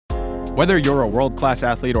Whether you're a world-class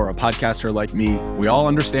athlete or a podcaster like me, we all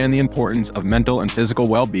understand the importance of mental and physical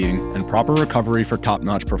well-being and proper recovery for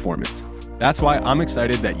top-notch performance. That's why I'm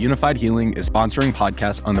excited that Unified Healing is sponsoring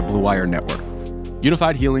podcasts on the Blue Wire Network.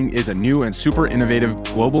 Unified Healing is a new and super innovative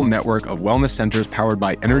global network of wellness centers powered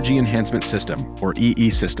by Energy Enhancement System, or EE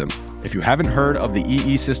System. If you haven't heard of the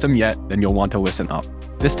EE System yet, then you'll want to listen up.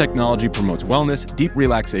 This technology promotes wellness, deep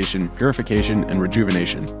relaxation, purification, and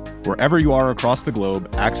rejuvenation. Wherever you are across the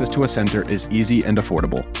globe, access to a center is easy and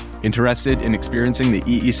affordable. Interested in experiencing the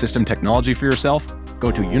EE System technology for yourself?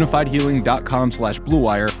 Go to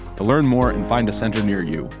unifiedhealing.com/bluewire to learn more and find a center near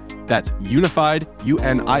you. That's unified,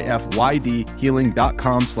 UNIFYD,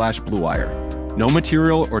 healing.com/bluewire. No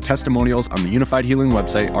material or testimonials on the Unified Healing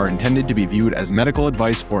website are intended to be viewed as medical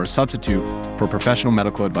advice or a substitute for professional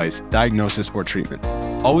medical advice, diagnosis, or treatment.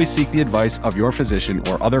 Always seek the advice of your physician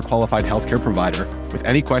or other qualified healthcare provider with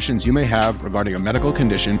any questions you may have regarding a medical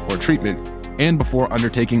condition or treatment and before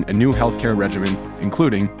undertaking a new healthcare regimen,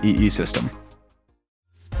 including EE System.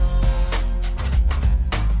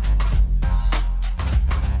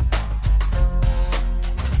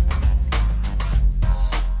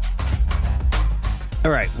 All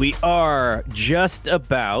right, we are just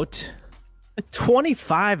about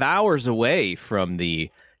 25 hours away from the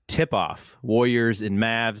tip-off. Warriors and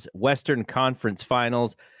Mavs Western Conference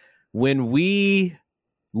Finals. When we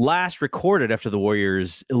last recorded after the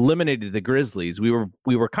Warriors eliminated the Grizzlies, we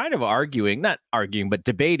were kind of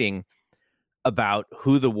debating about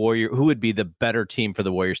who would be the better team for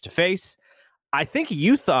the Warriors to face. I think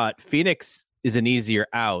you thought Phoenix is an easier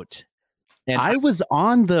out. And I was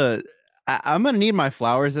on the... I'm going to need my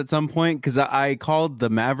flowers at some point because I called the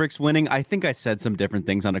Mavericks winning. I think I said some different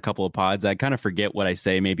things on a couple of pods. I kind of forget what I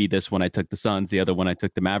say. Maybe this one I took the Suns, the other one I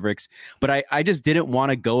took the Mavericks. But I just didn't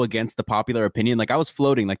want to go against the popular opinion. Like I was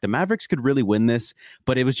floating, like the Mavericks could really win this,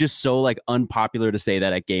 but it was just so like unpopular to say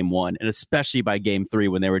that at game one, and especially by game three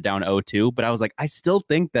when they were down 0-2. But I was like, I still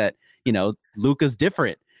think that, Luka's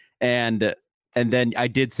different. And then I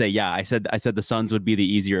did say, I said the Suns would be the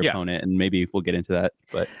easier opponent, and maybe we'll get into that.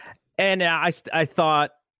 But And I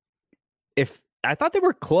thought they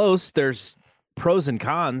were close. There's pros and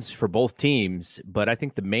cons for both teams, but I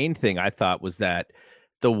think the main thing I thought was that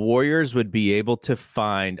the Warriors would be able to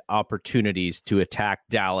find opportunities to attack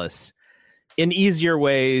Dallas in easier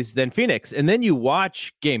ways than Phoenix. And then you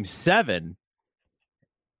watch Game 7,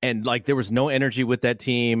 and like there was no energy with that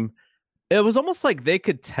team. It was almost like they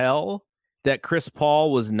could tell that Chris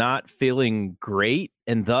Paul was not feeling great,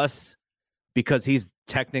 and thus, because he's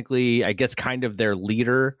technically, I guess, kind of their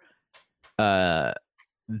leader,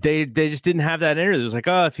 they just didn't have that energy. It was like,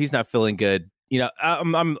 if he's not feeling good,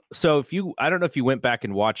 so I don't know if you went back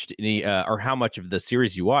and watched any or how much of the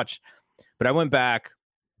series you watched, but I went back,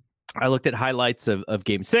 I looked at highlights of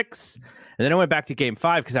Game 6, and then I went back to Game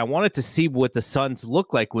 5 because I wanted to see what the Suns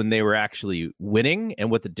looked like when they were actually winning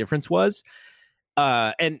and what the difference was.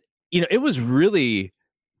 And it was really,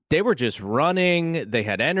 they were just running. They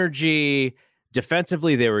had energy.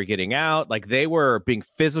 Defensively, they were getting out. Like, they were being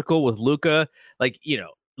physical with Luka. Like,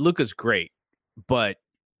 Luka's great, but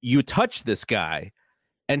you touch this guy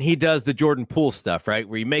and he does the Jordan Poole stuff, right?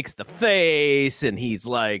 Where he makes the face and he's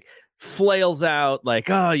like flails out like,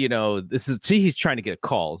 he's trying to get a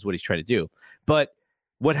call is what he's trying to do. But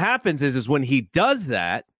what happens is when he does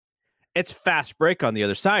that, it's fast break on the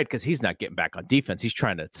other side because he's not getting back on defense. He's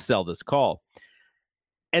trying to sell this call.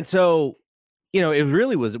 And so, it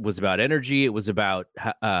really was about energy. It was about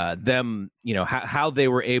them, how they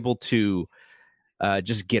were able to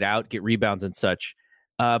just get out, get rebounds and such.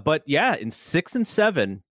 But in 6 and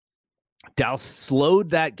 7, Dallas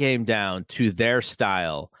slowed that game down to their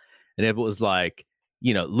style. And it was like,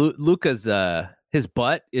 Luka's his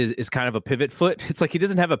butt is kind of a pivot foot. It's like he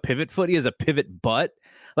doesn't have a pivot foot. He has a pivot butt.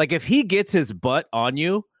 Like if he gets his butt on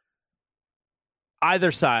you,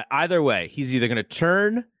 either way, he's either going to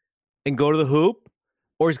turn and go to the hoop,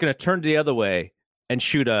 or he's going to turn the other way and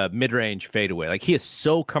shoot a mid-range fadeaway. Like he is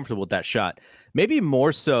so comfortable with that shot. Maybe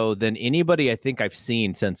more so than anybody I think I've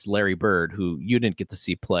seen since Larry Bird, who you didn't get to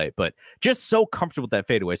see play, but just so comfortable with that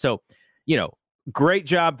fadeaway. So, great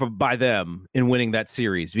job by them in winning that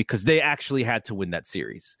series because they actually had to win that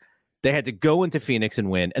series. They had to go into Phoenix and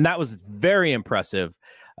win, and that was very impressive.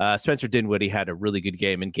 Spencer Dinwiddie had a really good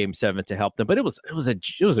game in Game 7 to help them, but it was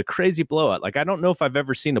a crazy blowout. Like I don't know if I've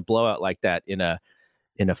ever seen a blowout like that in a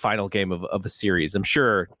final game of a series. I'm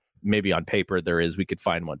sure maybe on paper there is. We could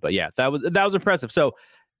find one, but that was impressive. So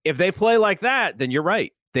if they play like that, then you're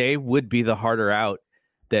right. They would be the harder out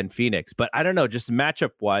than Phoenix. But I don't know, just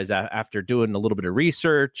matchup wise, after doing a little bit of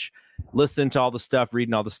research listening to all the stuff,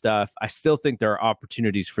 reading all the stuff, I still think there are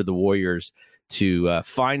opportunities for the Warriors to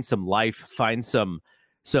find some life, find some.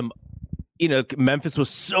 Memphis was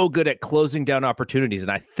so good at closing down opportunities,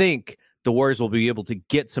 and I think the Warriors will be able to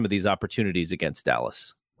get some of these opportunities against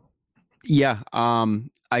Dallas. Yeah,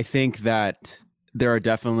 I think that there are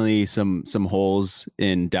definitely some holes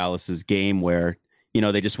in Dallas's game where,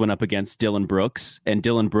 they just went up against Dillon Brooks, and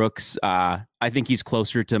Dillon Brooks, I think he's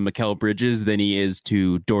closer to Mikal Bridges than he is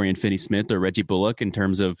to Dorian Finney-Smith or Reggie Bullock in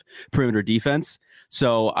terms of perimeter defense.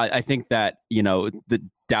 So I think that, the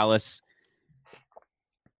Dallas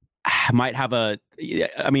might have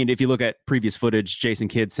if you look at previous footage, Jason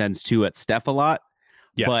Kidd sends 2 at Steph a lot.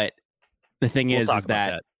 Yes. But the thing is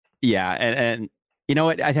that, yeah. And you know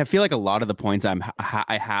what? I feel like a lot of the points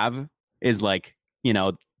I have is like,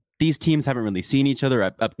 these teams haven't really seen each other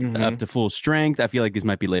up to full strength. I feel like these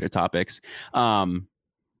might be later topics.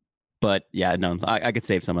 But yeah, no, I could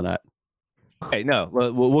save some of that. Okay, no,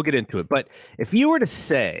 we'll get into it. But if you were to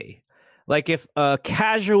say, like, if a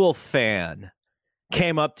casual fan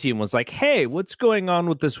came up to you and was like, hey, what's going on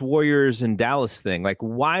with this Warriors and Dallas thing? Like,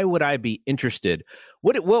 why would I be interested?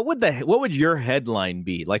 What would your headline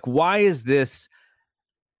be? Like, why is this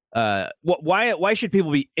why should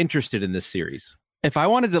people be interested in this series? If I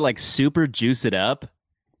wanted to like super juice it up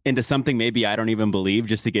into something maybe I don't even believe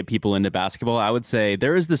just to get people into basketball, I would say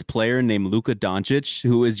there is this player named Luka Doncic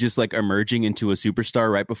who is just like emerging into a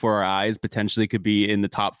superstar right before our eyes, potentially could be in the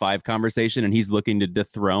top 5 conversation, and he's looking to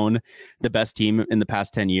dethrone the best team in the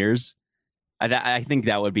past 10 years. I think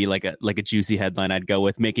that would be like a juicy headline I'd go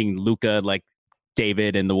with, making Luka like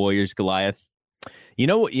David and the Warriors Goliath. You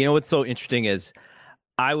know what's so interesting is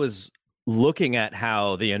I was looking at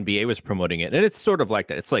how the NBA was promoting it, and it's sort of like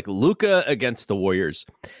that. It's like Luka against the Warriors.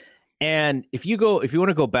 And if you want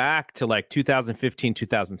to go back to like 2015,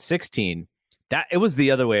 2016, that it was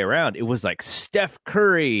the other way around. It was like Steph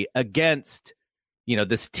Curry against,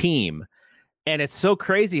 this team. And it's so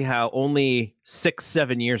crazy how only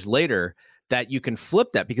 6-7 years later that you can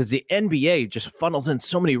flip that, because the NBA just funnels in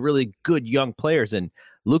so many really good young players. And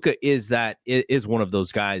Luka is one of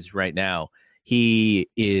those guys right now. He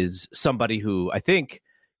is somebody who I think,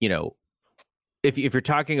 if you're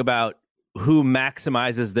talking about who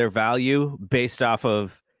maximizes their value based off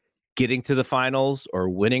of getting to the finals or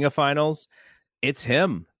winning a finals, it's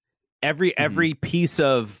him. Every piece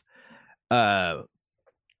of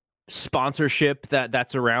sponsorship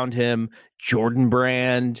that's around him, Jordan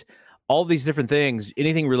brand, all these different things,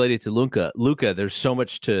 anything related to Luka, there's so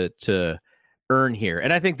much to earn here.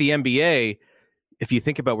 And I think the NBA, if you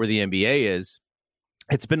think about where the NBA is,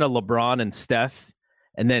 it's been a LeBron and Steph,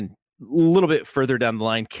 and then a little bit further down the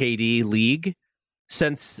line, KD league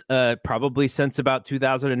since about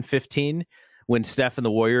 2015, when Steph and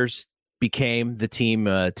the Warriors became the team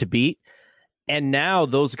to beat. And now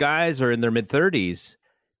those guys are in their mid-30s.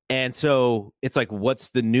 And so it's like, what's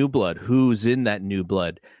the new blood? Who's in that new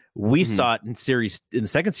blood? We saw it in the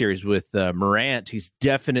second series with Morant. He's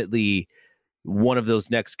definitely one of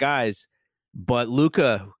those next guys. But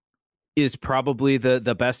Luka is probably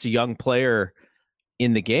the best young player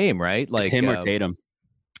in the game, right? Like, it's him or Tatum.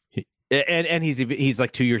 And he's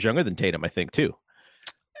like 2 years younger than Tatum, I think, too.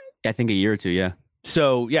 I think a year or two, yeah.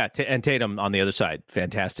 So yeah, and Tatum on the other side,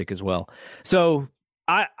 fantastic as well. So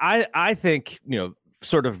I think,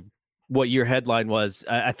 sort of what your headline was,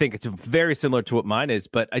 I think it's very similar to what mine is,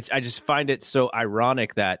 but I just find it so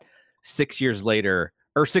ironic that 6 years later,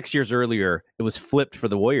 or 6 years earlier, it was flipped for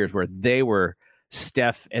the Warriors, where they were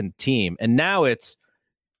Steph and team, and now it's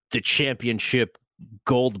the championship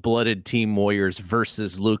gold-blooded team Warriors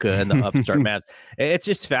versus Luka and the upstart Mavs. It's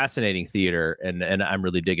just fascinating theater, and I'm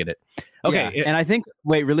really digging it. Okay, yeah. And I think,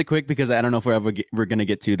 wait, really quick, because I don't know if we're going to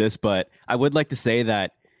get to this, but I would like to say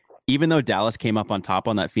that even though Dallas came up on top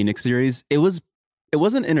on that Phoenix series, it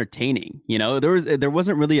wasn't entertaining. There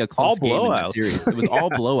wasn't really a close game in that series. It was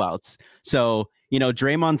all blowouts. So,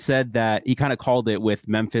 Draymond said that he kind of called it with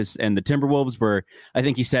Memphis and the Timberwolves, where I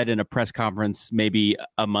think he said in a press conference maybe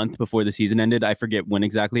a month before the season ended. I forget when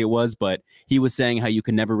exactly it was, but he was saying how you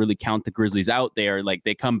can never really count the Grizzlies out.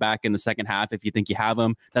 They come back in the second half if you think you have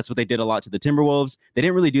them. That's what they did a lot to the Timberwolves. They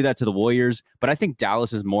didn't really do that to the Warriors, but I think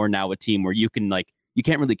Dallas is more now a team where you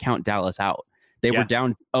can't really count Dallas out. They were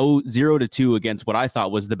down 0-2 against what I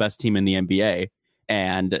thought was the best team in the NBA,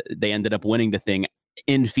 and they ended up winning the thing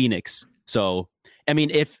in Phoenix. So, I mean,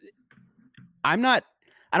 I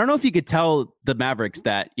don't know if you could tell the Mavericks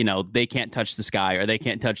that, they can't touch the sky or they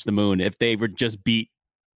can't touch the moon if they were just beat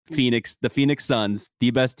the Phoenix Suns, the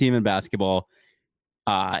best team in basketball,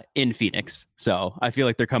 in Phoenix. So I feel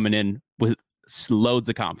like they're coming in with loads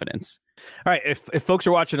of confidence. All right, if folks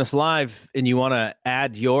are watching us live and you want to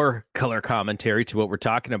add your color commentary to what we're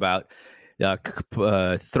talking about,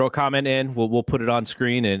 throw a comment in. We'll put it on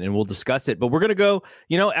screen and we'll discuss it. But we're gonna go.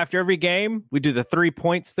 After every game, we do the 3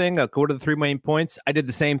 points thing. I'll go to the 3 main points. I did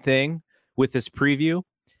the same thing with this preview,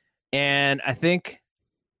 and I think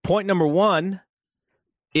point number 1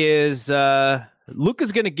 is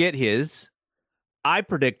Luka's gonna get his. I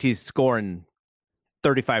predict he's scoring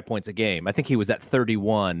 35 points a game. I think he was at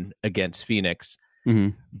 31 against Phoenix.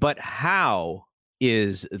 Mm-hmm. But how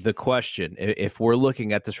is the question? If we're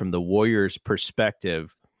looking at this from the Warriors'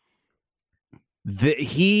 perspective,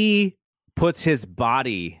 he puts his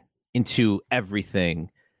body into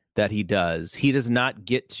everything that he does. He does not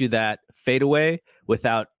get to that fadeaway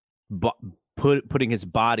without putting his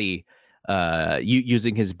body,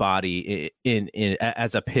 using his body in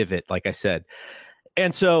as a pivot, like I said.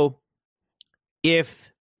 And so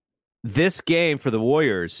if this game for the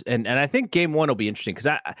Warriors, and I think game 1 will be interesting,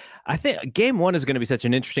 because I think game 1 is going to be such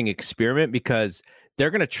an interesting experiment because they're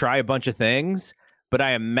going to try a bunch of things, but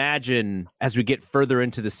I imagine as we get further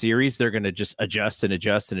into the series, they're going to just adjust and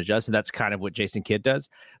adjust and adjust, and that's kind of what Jason Kidd does.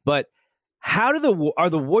 But are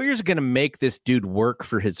the Warriors going to make this dude work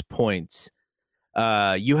for his points?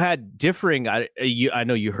 You had differing, I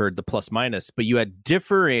know you heard the plus minus, but you had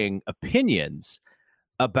differing opinions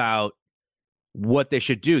about what they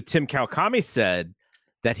should do. Tim Kawakami said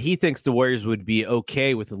that he thinks the Warriors would be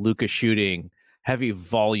okay with Luka shooting heavy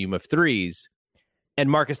volume of threes. And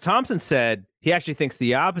Marcus Thompson said he actually thinks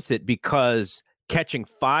the opposite, because catching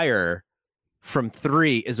fire from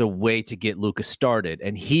 3 is a way to get Luka started,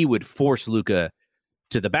 and he would force Luka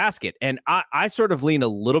to the basket. And I sort of lean a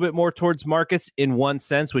little bit more towards Marcus in one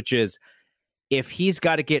sense, which is if he's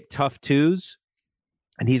got to get tough twos,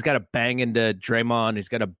 and he's got to bang into Draymond, he's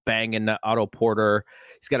got to bang into Otto Porter,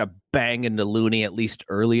 he's got to bang into Looney at least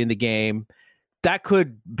early in the game, that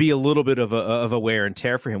could be a little bit of a wear and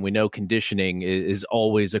tear for him. We know conditioning is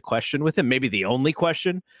always a question with him, maybe the only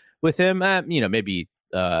question with him. Maybe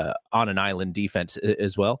on an island defense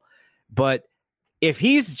as well. But if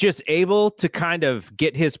he's just able to kind of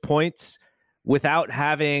get his points without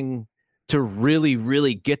having to really,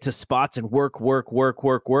 really get to spots and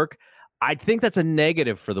work, I think that's a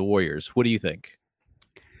negative for the Warriors. What do you think?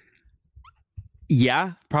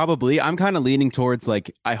 Yeah, probably. I'm kind of leaning towards,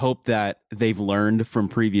 like, I hope that they've learned from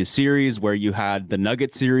previous series where you had the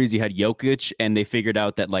Nuggets series, you had Jokic, and they figured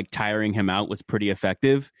out that, like, tiring him out was pretty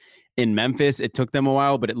effective. In Memphis, it took them a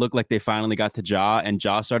while, but it looked like they finally got to Ja, and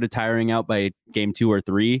Ja started tiring out by game 2 or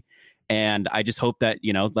 3. And I just hope that,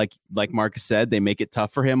 like Marcus said, they make it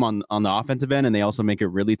tough for him on the offensive end, and they also make it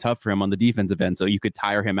really tough for him on the defensive end, so you could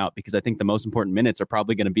tire him out, because I think the most important minutes are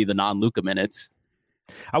probably going to be the non-Luka minutes.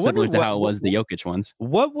 Similar to how it was the Jokic ones.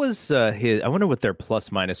 What was his? I wonder what their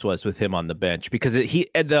plus minus was with him on the bench, because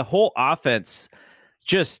the whole offense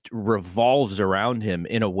just revolves around him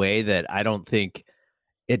in a way that I don't think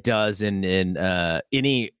it does in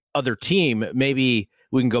any other team. Maybe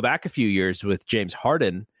we can go back a few years with James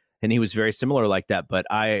Harden, and he was very similar like that. But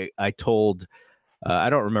I told, I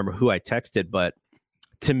don't remember who I texted, but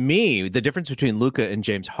to me, the difference between Luka and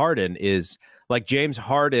James Harden is, like, James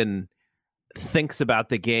Harden thinks about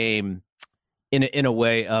the game in a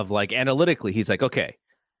way of, like, analytically. He's like, okay,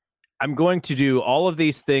 I'm going to do all of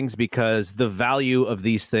these things because the value of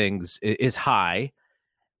these things is high.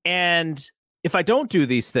 And if I don't do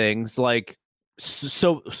these things, like,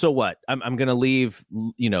 so what? I'm going to leave,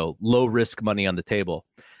 low risk money on the table.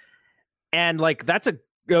 And, like, that's an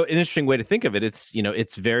interesting way to think of it. It's,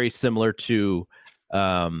 it's very similar to,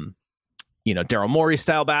 Daryl Morey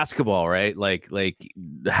style basketball, right? Like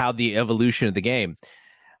how the evolution of the game.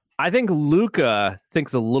 I think Luka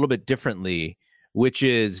thinks a little bit differently, which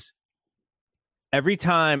is every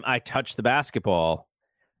time I touch the basketball,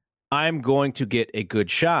 I'm going to get a good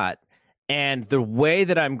shot. And the way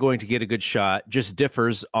that I'm going to get a good shot just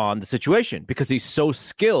differs on the situation, because he's so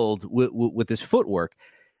skilled with his footwork.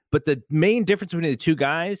 But the main difference between the two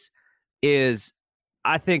guys is,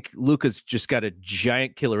 I think Luka's just got a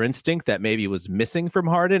giant killer instinct that maybe was missing from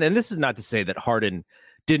Harden. And this is not to say that Harden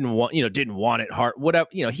didn't want it hard, whatever.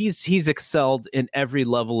 He's excelled in every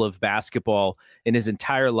level of basketball in his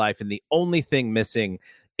entire life. And the only thing missing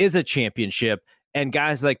is a championship. And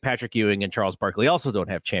guys like Patrick Ewing and Charles Barkley also don't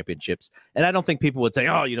have championships. And I don't think people would say,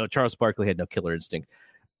 Charles Barkley had no killer instinct.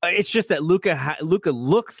 It's just that Luka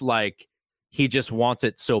looks like he just wants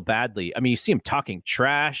it so badly. I mean, you see him talking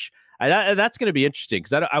trash. That's going to be interesting,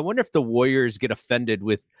 because I wonder if the Warriors get offended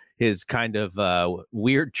with his kind of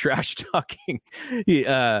weird trash talking.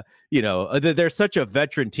 They're such a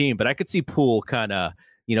veteran team, but I could see Poole kind of,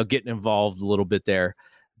 getting involved a little bit there.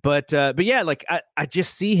 But yeah, like I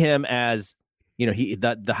just see him as,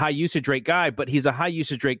 the high usage rate guy, but he's a high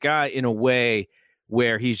usage rate guy in a way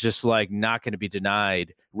where he's just like not going to be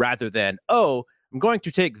denied, rather than, oh, I'm going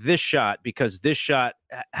to take this shot because this shot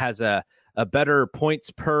has a better points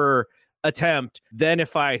per attempt than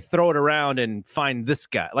if I throw it around and find this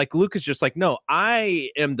guy. Like Luke is just like, no, I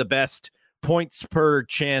am the best points per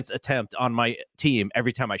chance attempt on my team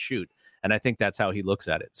every time I shoot. And I think that's how he looks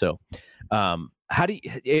at it. So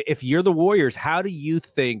if you're the Warriors, how do you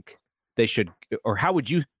think they should, or how would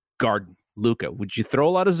you guard Luka? Would you throw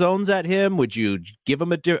a lot of zones at him? Would you give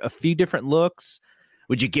him a few different looks?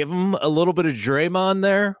 Would you give him a little bit of Draymond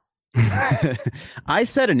there? I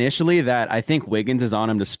said initially that I think Wiggins is on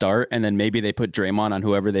him to start, and then maybe they put Draymond on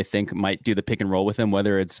whoever they think might do the pick and roll with him,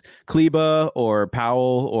 whether it's Kleba or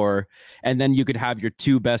Powell, and then you could have your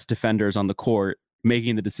two best defenders on the court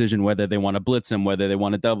making the decision whether they want to blitz him, whether they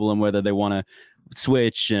want to double him, whether they want to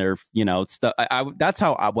switch, or stuff. That's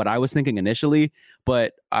what I was thinking initially.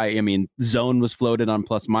 But I mean, zone was floated on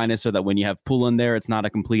plus minus, so that when you have Poole in there, it's not a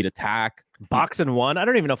complete attack. Box and one. I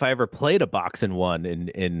don't even know if I ever played a box and one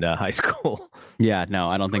in high school. Yeah, no,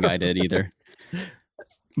 I don't think I did either.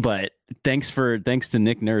 But thanks to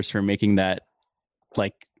Nick Nurse for making that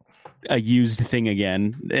like a used thing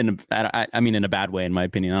again. I mean, in a bad way, in my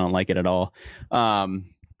opinion. I don't like it at all.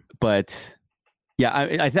 But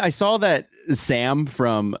yeah, I saw that Sam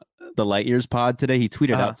from the Light Years pod today, he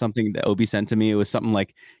tweeted out something that Obi sent to me. It was something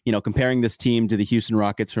like, comparing this team to the Houston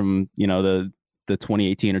Rockets from, the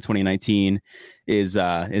 2018 or 2019 is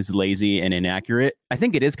lazy and inaccurate. I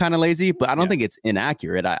think it is kind of lazy, but I don't think it's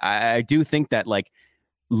inaccurate. I do think that like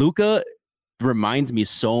Luka reminds me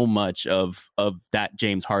so much of that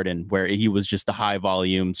James Harden, where he was just a high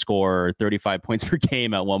volume scorer, 35 points per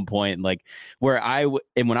game at one point. Like when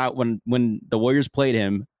the Warriors played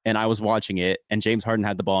him and I was watching it and James Harden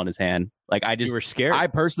had the ball in his hand, like you were scared. I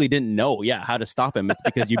personally didn't know how to stop him. It's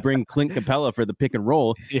because you bring Clint Capella for the pick and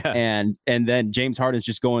roll, and then James Harden's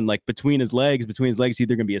just going like between his legs,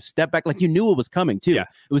 either gonna be a step back, like you knew it was coming too. It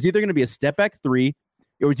was either gonna be a step back three,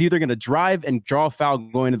 it was either going to drive and draw a foul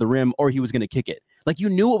going to the rim, or he was going to kick it. Like you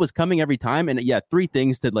knew it was coming every time. And three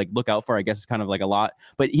things to like look out for, I guess is kind of like a lot,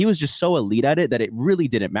 but he was just so elite at it that it really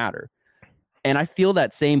didn't matter. And I feel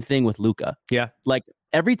that same thing with Luka. Yeah. Like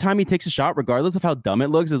every time he takes a shot, regardless of how dumb it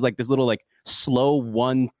looks, is like this little like slow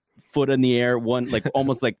 1 foot in the air, one like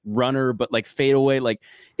almost like runner, but like fade away. Like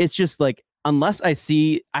it's just like, unless I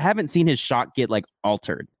haven't seen his shot get like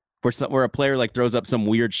altered. Where a player like throws up some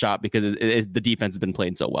weird shot because the defense has been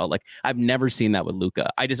playing so well. Like I've never seen that with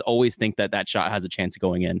Luka. I just always think that shot has a chance of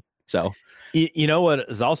going in. So, you know what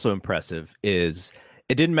is also impressive is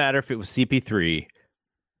it didn't matter if it was CP3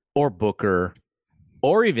 or Booker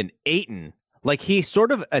or even Ayton. Like he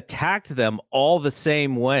sort of attacked them all the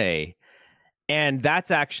same way, and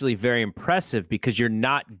that's actually very impressive because you're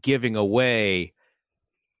not giving away,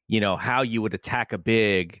 how you would attack a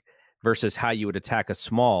big versus how you would attack a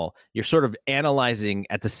small. You're sort of analyzing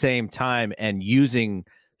at the same time and using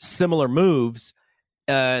similar moves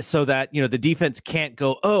so that, the defense can't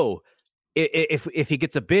go, oh, if he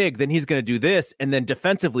gets a big, then he's going to do this. And then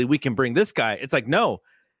defensively, we can bring this guy. It's like, no,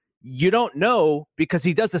 you don't know because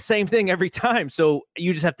he does the same thing every time. So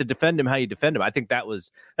you just have to defend him how you defend him. I think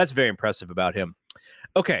that's very impressive about him.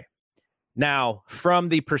 Okay. Now, from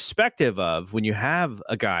the perspective of when you have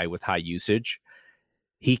a guy with high usage,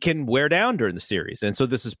 he can wear down during the series. And so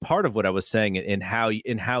this is part of what I was saying in how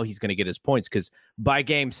he's going to get his points, because by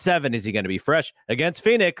game 7, is he going to be fresh? Against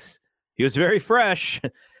Phoenix, he was very fresh.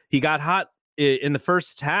 He got hot in the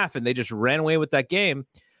first half, and they just ran away with that game.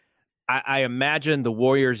 I imagine the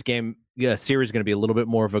Warriors game series is going to be a little bit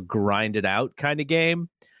more of a grinded out kind of game.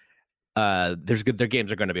 Their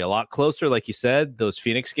games are going to be a lot closer. Like you said, those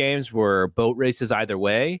Phoenix games were boat races either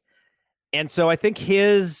way. And so I think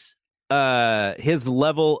his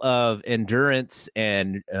level of endurance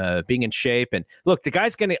and being in shape, and look, the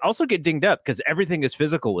guy's going to also get dinged up because everything is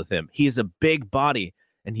physical with him. He's a big body,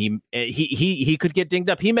 and he could get dinged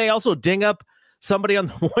up. He may also ding up somebody on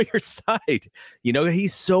the Warriors side.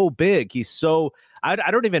 He's so big. He's so I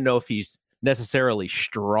don't even know if he's necessarily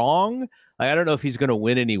strong. I don't know if he's going to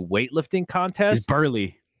win any weightlifting contests. He's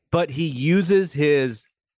burly, but he uses his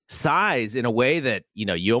size in a way that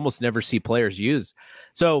you almost never see players use.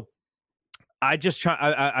 So I'm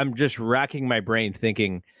just racking my brain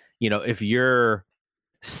thinking, if you're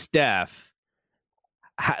Steph,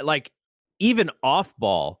 like even off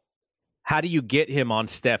ball, how do you get him on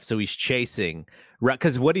Steph so he's chasing Right,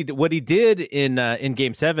 because what he did in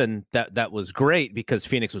Game 7 that was great because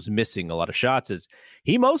Phoenix was missing a lot of shots. Is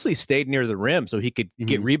he mostly stayed near the rim so he could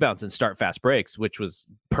get rebounds and start fast breaks, which was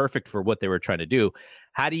perfect for what they were trying to do.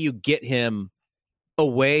 How do you get him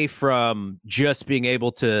away from just being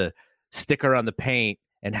able to stick around the paint,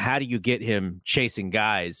 and how do you get him chasing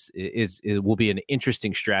guys? Will be an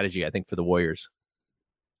interesting strategy, I think, for the Warriors.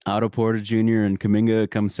 Otto Porter Jr. and Kuminga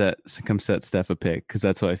come set Steph a pick, because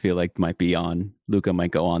that's what I feel like might be on. Luka might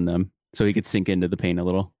go on them so he could sink into the paint a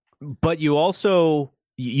little. But you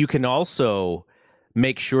can also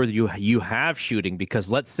make sure that you have shooting, because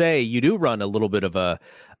let's say you do run a little bit of a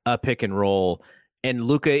pick and roll and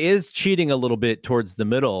Luka is cheating a little bit towards the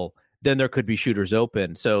middle, then there could be shooters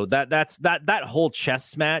open. So that's whole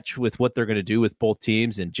chess match with what they're going to do with both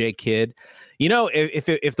teams and Jay Kidd. You know,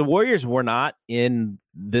 if the Warriors were not in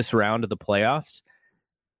this round of the playoffs,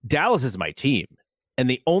 Dallas is my team. And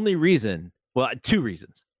the only reason, well, two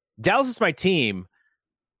reasons. Dallas is my team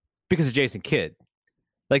because of Jason Kidd.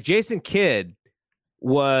 Like, Jason Kidd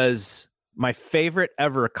was my favorite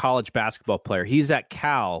ever college basketball player. He's at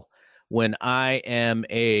Cal when I am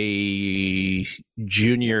a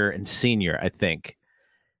junior and senior, I think.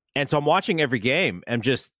 And so I'm watching every game and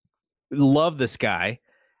just love this guy.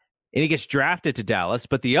 And he gets drafted to Dallas.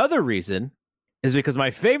 But the other reason is because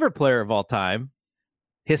my favorite player of all time,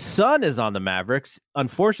 his son is on the Mavericks.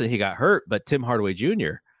 Unfortunately, he got hurt, but Tim Hardaway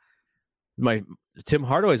Jr. Tim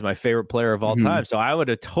Hardaway is my favorite player of all time. So I would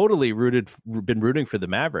have totally been rooting for the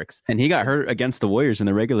Mavericks. And he got hurt against the Warriors in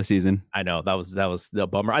the regular season. I know that was the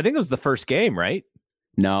bummer. I think it was the first game, right?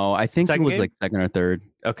 No, I think it was like second or third.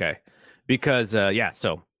 Okay, because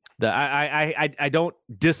so I don't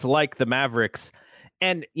dislike the Mavericks.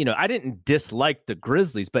 And, you know, I didn't dislike the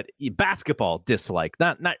Grizzlies, but basketball dislike,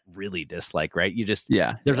 not really dislike, right? You just,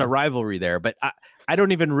 there's a rivalry there, but I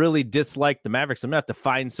don't even really dislike the Mavericks. I'm going to have to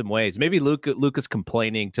find some ways. Maybe Lucas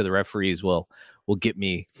complaining to the referees will get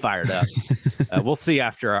me fired up. We'll see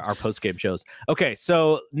after our post-game shows. Okay,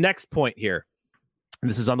 so next point here.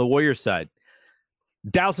 This is on the Warriors side.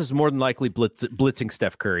 Dallas is more than likely blitzing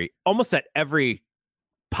Steph Curry almost at every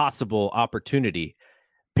possible opportunity.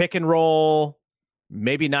 Pick and roll,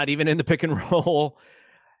 maybe not even in the pick and roll.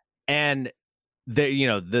 And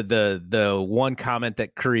the one comment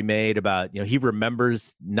that Curry made about, he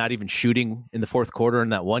remembers not even shooting in the fourth quarter in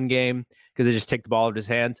that one game because they just take the ball out of his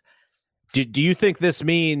hands. Do you think this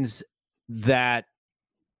means that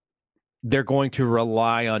they're going to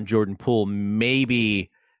rely on Jordan Poole maybe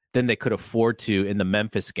than they could afford to in the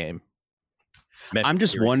Memphis game? I'm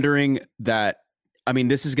just wondering that. I mean,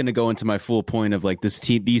 this is going to go into my full point of like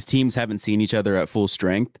these teams haven't seen each other at full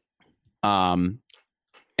strength. And,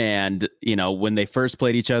 when they first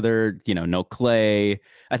played each other, no Clay.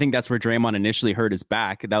 I think that's where Draymond initially hurt his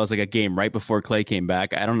back. That was like a game right before Clay came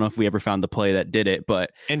back. I don't know if we ever found the play that did it,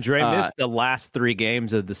 but. And Dre missed the last 3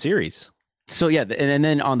 games of the series. So, yeah. And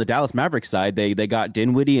then on the Dallas Mavericks side, they got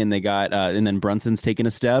Dinwiddie and they got, and then Brunson's taking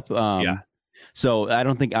a step. So I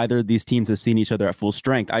don't think either of these teams have seen each other at full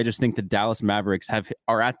strength. I just think the Dallas Mavericks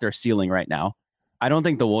are at their ceiling right now. I don't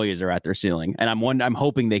think the Warriors are at their ceiling, and I'm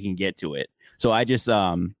hoping they can get to it. So I just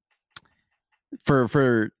for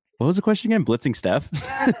what was the question again? Blitzing Steph.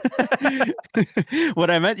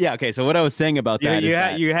 What I meant, okay. So what I was saying about that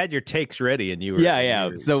you had your takes ready, and you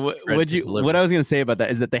were So what I was going to say about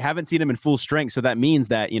that is that they haven't seen him in full strength. So that means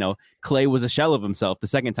that Clay was a shell of himself the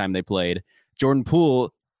second time they played. Jordan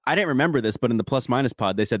Poole. I didn't remember this, but in the plus minus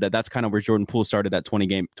pod, they said that that's kind of where Jordan Poole started that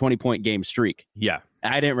 20-point game streak. Yeah.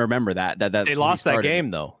 I didn't remember that they lost that game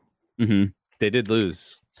though. Mm-hmm. They did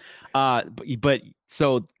lose. But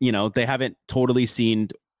so, they haven't totally seen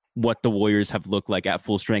what the Warriors have looked like at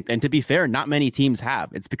full strength. And to be fair, not many teams have.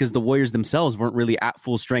 It's because the Warriors themselves weren't really at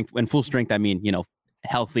full strength. When full strength, I mean,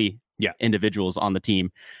 healthy individuals on the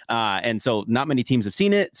team. And so not many teams have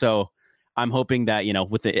seen it. So I'm hoping that,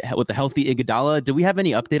 with the healthy Iguodala, do we have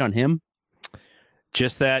any update on him?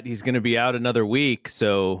 Just that he's going to be out another week.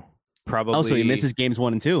 So probably. Also, he misses games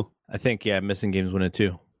 1 and 2. I think, missing games 1 and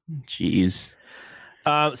 2. Jeez.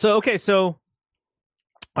 So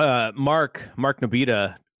Mark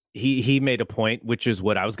Nobita, he made a point, which is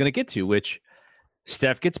what I was going to get to, which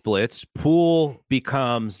Steph gets blitzed. Poole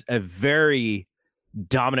becomes a very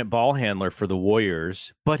dominant ball handler for the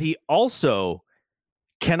Warriors, but he also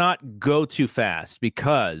cannot go too fast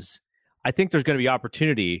because I think there's going to be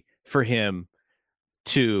opportunity for him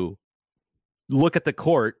to look at the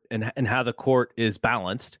court and how the court is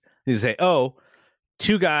balanced. You say, 2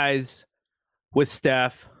 guys with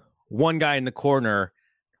Steph, 1 guy in the corner.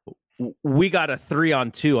 We got a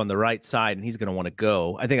 3-on-2 on the right side, and he's going to want to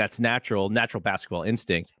go. I think that's natural basketball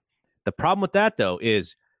instinct. The problem with that, though,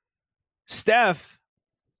 is Steph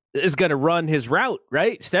is going to run his route,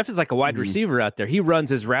 right? Steph is like a wide receiver out there. He runs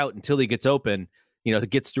his route until he gets open,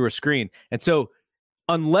 gets through a screen. And so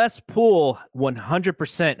unless Poole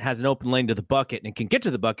 100% has an open lane to the bucket and can get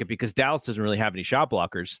to the bucket because Dallas doesn't really have any shot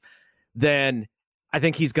blockers, then I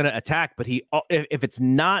think he's going to attack. But if it's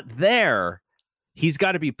not there, he's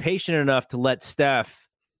got to be patient enough to let Steph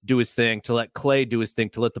do his thing, to let Klay do his thing,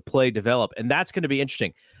 to let the play develop. And that's going to be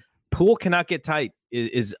interesting. Poole cannot get tight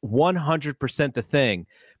is 100% the thing,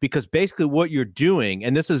 because basically what you're doing,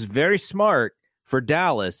 and this is very smart for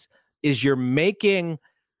Dallas, is you're making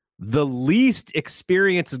the least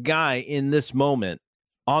experienced guy in this moment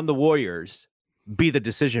on the Warriors be the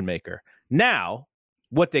decision maker. Now,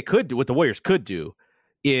 what the Warriors could do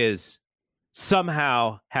is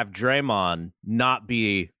somehow have Draymond not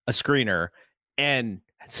be a screener and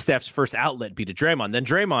Steph's first outlet be to Draymond. Then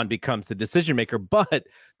Draymond becomes the decision maker. But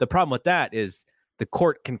the problem with that is the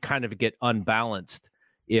court can kind of get unbalanced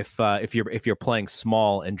if you're playing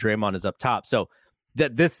small and Draymond is up top. So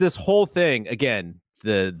that this whole thing, again,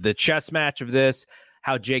 the chess match of this,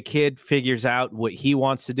 how J Kidd figures out what he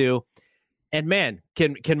wants to do. And man,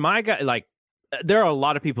 can my guy, like, there are a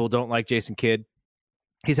lot of people who don't like Jason Kidd.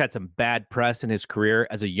 He's had some bad press in his career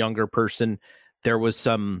as a younger person. There was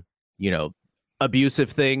some, abusive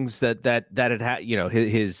things that had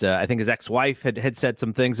his I think his ex-wife had said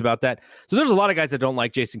some things about that. So there's a lot of guys that don't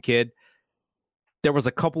like Jason Kidd. There was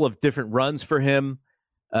a couple of different runs for him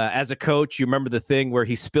as a coach. You remember the thing where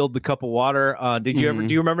he spilled the cup of water on? Do you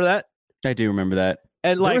remember that? I do remember that.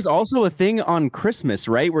 And there was also a thing on Christmas,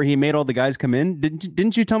 right, where he made all the guys come in.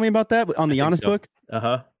 Didn't you tell me about that on the Giannis book?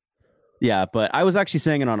 Yeah, but I was actually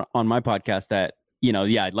saying it on my podcast that,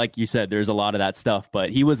 like you said, there's a lot of that stuff,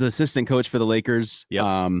 but he was assistant coach for the Lakers.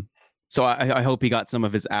 Yep. So I hope he got some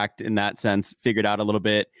of his act in that sense figured out a little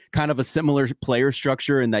bit. Kind of a similar player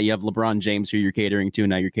structure in that you have LeBron James, who you're catering to,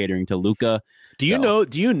 now you're catering to Luka. Do you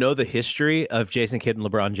know the history of Jason Kidd and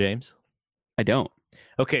LeBron James? I don't.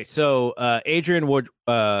 Okay, so Adrian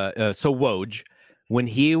Woj, when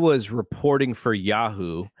he was reporting for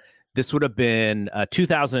Yahoo, this would have been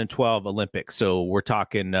 2012 Olympics. So we're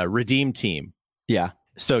talking Redeem Team. Yeah.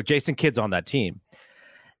 So Jason Kidd's on that team.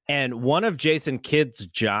 And one of Jason Kidd's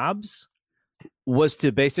jobs was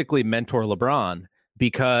to basically mentor LeBron,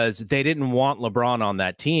 because they didn't want LeBron on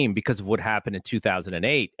that team because of what happened in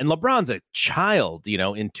 2008. And LeBron's a child,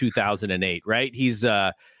 in 2008, right?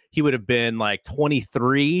 He would have been like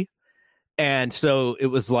 23. And so it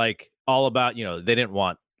was like all about, they didn't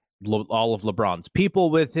want all of LeBron's people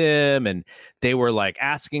with him, and they were like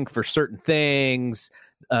asking for certain things.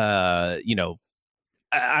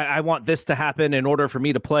 I want this to happen in order for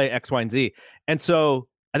me to play X, Y, and Z. And so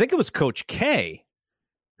I think it was Coach K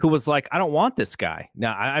who was like, I don't want this guy.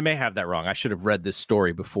 Now, I may have that wrong. I should have read this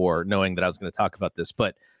story before knowing that I was going to talk about this.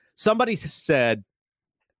 But somebody said,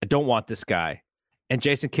 I don't want this guy. And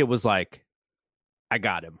Jason Kidd was like, I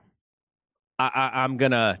got him. I'm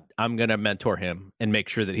gonna mentor him and make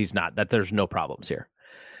sure that there's no problems here.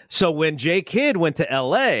 So when J Kidd went to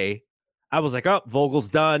LA, I was like, oh, Vogel's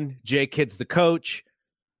done. J Kidd's the coach.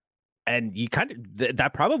 And you kind of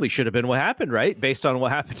that probably should have been what happened, right? Based on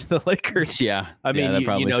what happened to the Lakers. Yeah, I mean,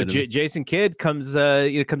 Jason Kidd comes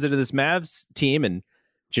into this Mavs team and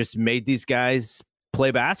just made these guys play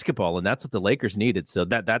basketball, and that's what the Lakers needed. So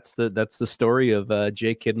that's the story of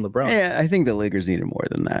J Kidd and LeBron. Yeah, I think the Lakers needed more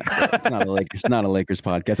than that. It's not a Lakers, not a Lakers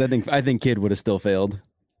podcast. I think Kidd would have still failed.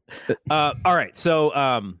 All right,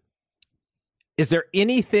 so is there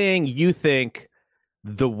anything you think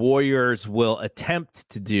the Warriors will attempt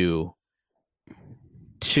to do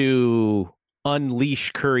to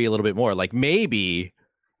unleash Curry a little bit more? Like maybe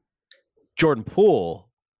Jordan Poole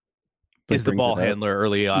is the ball handler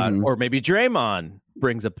early on, or maybe Draymond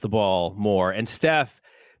brings up the ball more, and Steph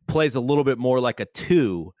plays a little bit more like a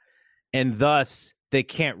 2, and thus they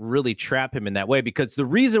can't really trap him in that way. Because the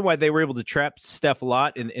reason why they were able to trap Steph a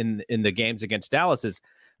lot in the games against Dallas is,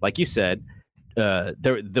 like you said,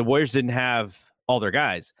 the Warriors didn't have all their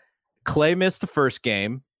guys. Klay missed the first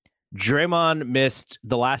game, Draymond missed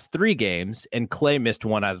the last 3 games, and Klay missed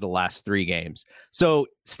 1 out of the last 3 games. So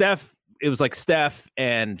it was like Steph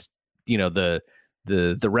and the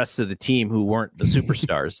rest of the team who weren't the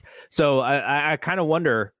superstars. So I kind of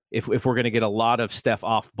wonder if we're going to get a lot of Steph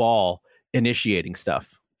off ball initiating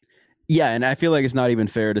stuff. Yeah, and I feel like it's not even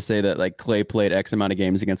fair to say that like Klay played X amount of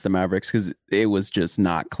games against the Mavericks, because it was just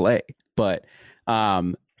not Klay. But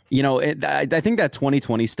I think that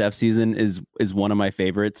 2020 Steph season is one of my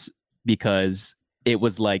favorites, because it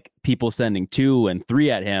was like people sending 2 and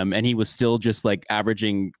 3 at him, and he was still just like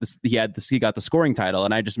averaging. He got the scoring title,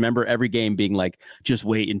 and I just remember every game being like, just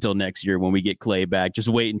wait until next year when we get Clay back. Just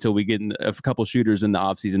wait until we get a couple shooters in the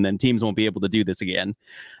offseason, then teams won't be able to do this again.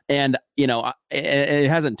 And it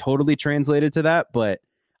hasn't totally translated to that, but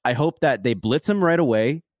I hope that they blitz him right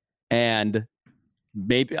away, and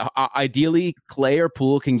maybe ideally Clay or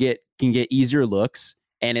Poole can get easier looks.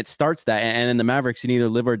 And it starts that, and then the Mavericks can either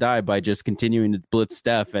live or die by just continuing to blitz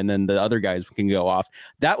Steph, and then the other guys can go off.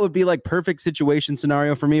 That would be like perfect situation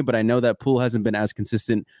scenario for me, but I know that Poole hasn't been as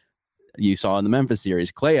consistent. You saw in the Memphis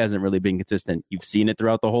series, Clay hasn't really been consistent. You've seen it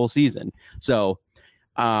throughout the whole season. So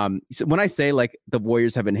when I say like the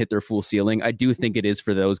Warriors haven't hit their full ceiling, I do think it is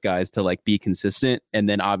for those guys to like be consistent. And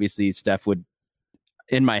then obviously Steph would,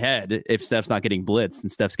 in my head, if Steph's not getting blitzed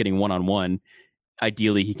and Steph's getting one-on-one,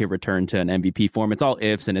 ideally he could return to an MVP form. It's all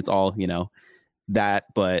ifs and it's all, that,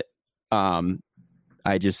 but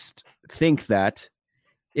I just think that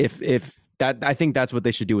I think that's what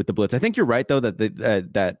they should do with the blitz. I think you're right though, that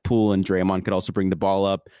that Poole and Draymond could also bring the ball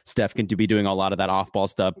up. Steph can be doing a lot of that off ball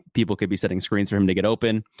stuff. People could be setting screens for him to get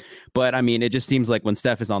open. But I mean, it just seems like when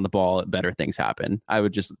Steph is on the ball, better things happen. I'm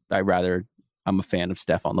a fan of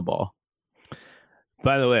Steph on the ball.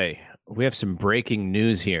 By the way, we have some breaking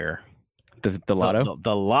news here. The lotto?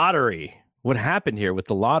 The lottery. What happened here with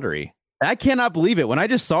the lottery? I cannot believe it. When I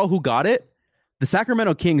just saw who got it, the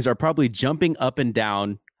Sacramento Kings are probably jumping up and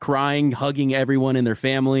down, crying, hugging everyone in their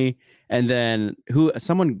family. And then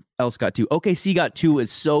someone else got 2. OKC got 2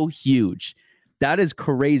 is so huge. That is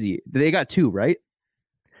crazy. They got 2, right?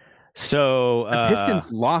 So the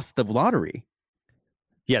Pistons lost the lottery.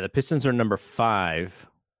 Yeah, the Pistons are number 5.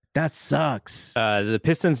 That sucks. The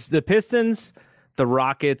Pistons, the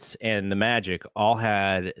Rockets, and the Magic all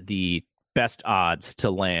had the best odds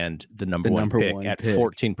to land the number one pick at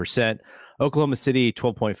 14%. Oklahoma City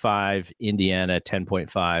 12.5, Indiana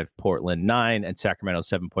 10.5, Portland 9, and Sacramento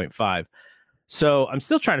 7.5. So I'm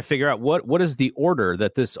still trying to figure out what is the order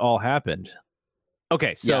that this all happened.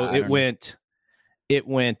 Okay, so it went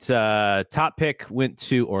top pick went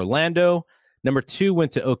to Orlando, number 2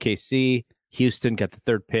 went to OKC, Houston got the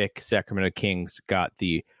 3rd pick, Sacramento Kings got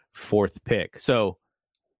the 4th pick. So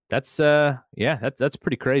that's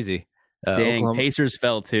pretty crazy. Dang, Oklahoma. Pacers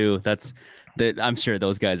fell too. I'm sure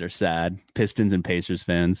those guys are sad. Pistons and Pacers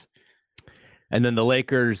fans. And then the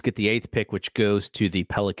Lakers get the 8th pick, which goes to the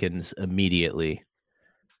Pelicans immediately.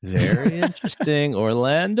 Very interesting.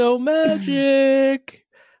 Orlando Magic.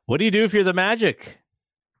 What do you do if you're the Magic?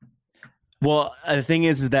 Well, the thing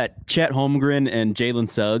is that Chet Holmgren and Jalen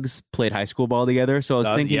Suggs played high school ball together. So I was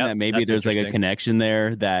thinking that maybe there's like a connection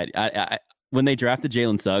there that I when they drafted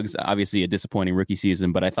Jalen Suggs, obviously a disappointing rookie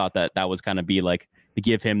season, but I thought that was kind of be like to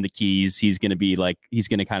give him the keys. He's going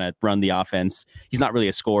to kind of run the offense. He's not really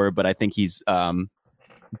a scorer, but I think he's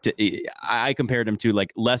I compared him to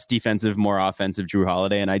like less defensive, more offensive Drew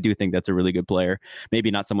Holiday. And I do think that's a really good player.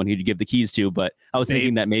 Maybe not someone who'd give the keys to, but I was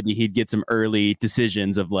thinking that maybe he'd get some early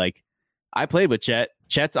decisions of like, I played with Chet.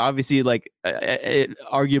 Chet's obviously like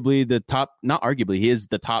arguably the top, not arguably, he is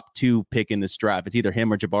the top 2 pick in this draft. It's either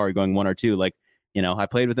him or Jabari going 1 or 2. Like, I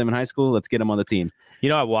played with him in high school. Let's get him on the team.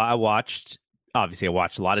 I watched a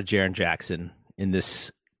lot of Jaren Jackson in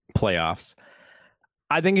this playoffs.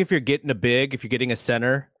 I think if you're getting a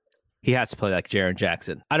center, he has to play like Jaren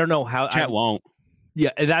Jackson. I don't know how. Chet won't.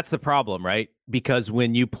 Yeah, and that's the problem, right? Because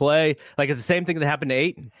when you play, like it's the same thing that happened to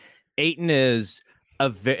Ayton. Ayton is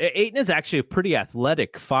actually a pretty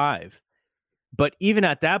athletic 5. But even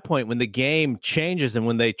at that point, when the game changes and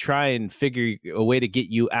when they try and figure a way to get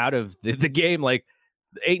you out of the game, like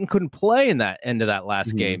Ayton couldn't play in that end of that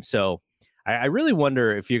last game. So I really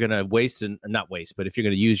wonder if you're going to but if you're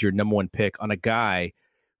going to use your number 1 pick on a guy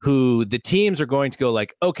who the teams are going to go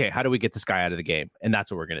like, okay, how do we get this guy out of the game? And that's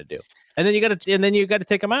what we're going to do. And then you got to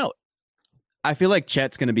take him out. I feel like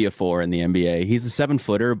Chet's going to be a 4 in the NBA. He's a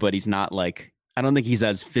 7-footer, but he's not like, I don't think he's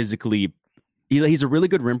as physically. He's a really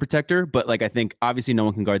good rim protector, but like I think obviously no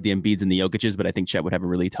one can guard the Embiids and the Jokic's, but I think Chet would have a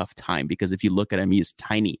really tough time because if you look at him, he is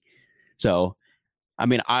tiny. So, I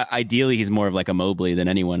mean, ideally he's more of like a Mobley than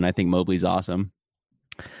anyone. I think Mobley's awesome,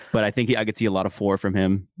 but I think I could see a lot of 4 from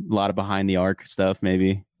him, a lot of behind the arc stuff,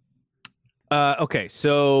 maybe. Okay,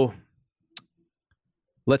 so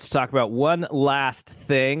let's talk about one last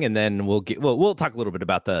thing, and then we'll talk a little bit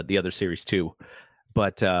about the other series too.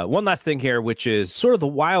 But one last thing here, which is sort of the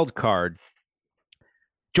wild card.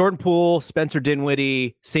 Jordan Poole, Spencer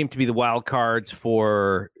Dinwiddie seem to be the wild cards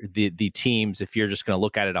for the teams if you're just going to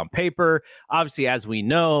look at it on paper. Obviously, as we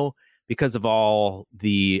know, because of all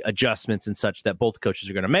the adjustments and such that both coaches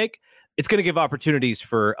are going to make, it's going to give opportunities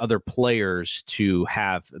for other players to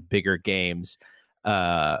have bigger games.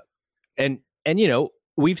 And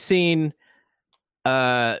we've seen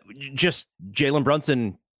just Jalen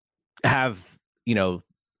Brunson have,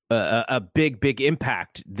 a big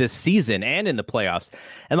impact this season and in the playoffs.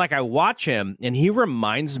 And like, I watch him and he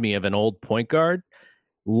reminds me of an old point guard,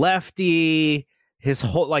 lefty, his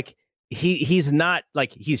whole, like, he's not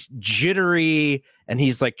like, he's jittery and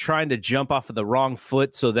he's like trying to jump off of the wrong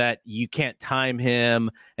foot so that you can't time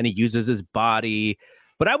him, and he uses his body.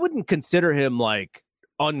 But I wouldn't consider him like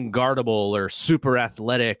unguardable or super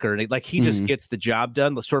athletic or anything. Like, he just gets the job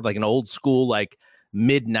done, sort of like an old school, like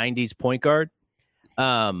mid 90s point guard.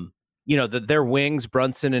 Their wings,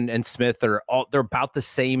 Brunson and Smith, they're about the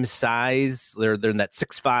same size. They're in that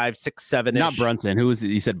 6'5", 6'7". Not Brunson. Who was it?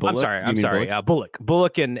 You said Bullock? I'm sorry.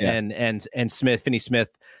 Bullock and Smith, Finney Smith,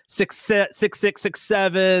 6'6",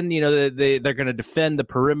 6'7". They're going to defend the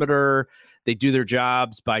perimeter. They do their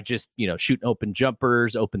jobs by just shooting open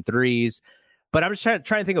jumpers, open threes. But I'm just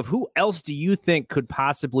trying to think of who else do you think could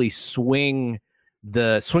possibly swing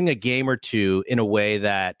a game or two in a way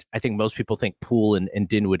that I think most people think Poole and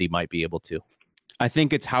Dinwiddie might be able to. I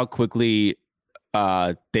think it's how quickly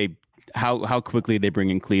how quickly they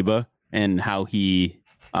bring in Kleba, and how he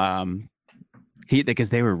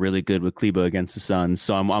because they were really good with Kleba against the Suns.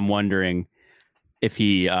 So I'm wondering if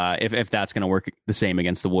if that's going to work the same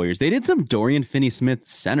against the Warriors. They did some Dorian Finney-Smith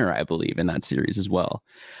center, I believe, in that series as well.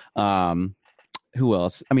 Who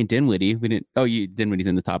else? I mean, Dinwiddie. We didn't. Oh, Dinwiddie's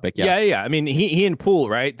in the topic. Yeah. I mean, he and Poole,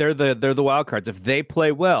 right? They're the wild cards. If they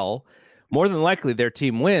play well, more than likely their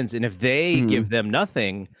team wins. And if they give them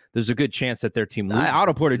nothing, there's a good chance that their team loses.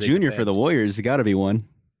 Otto Porter Jr. for the Warriors. It got to be one.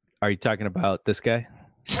 Are you talking about this guy?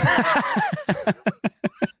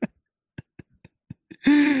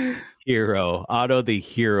 Hero Otto, the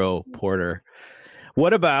hero Porter.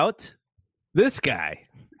 What about this guy?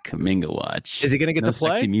 Kuminga watch. Is he going to get to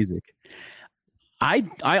play? Sexy music. I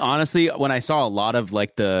honestly, when I saw a lot of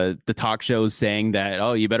like the talk shows saying that,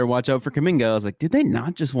 oh, you better watch out for Kuminga, I was like, did they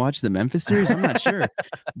not just watch the Memphis series? I'm not sure.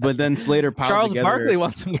 But then Slater Charles Barkley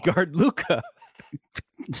wants him to guard Luka.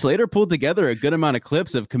 Slater pulled together a good amount of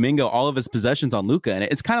clips of Kuminga, all of his possessions on Luka, and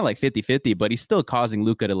it's kind of like 50-50, but he's still causing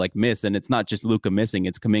Luka to like miss, and it's not just Luka missing,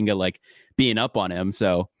 it's Kuminga like being up on him.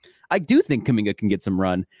 So I do think Kuminga can get some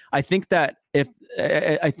run. I think that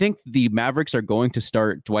I think the Mavericks are going to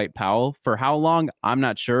start Dwight Powell. For how long? I'm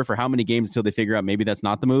not sure. For how many games until they figure out maybe that's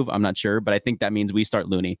not the move? I'm not sure. But I think that means we start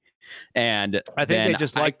Looney. And I think they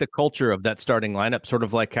just like the culture of that starting lineup, sort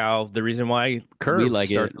of like how the reason why Curry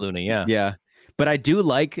starts Looney. Yeah. Yeah. But I do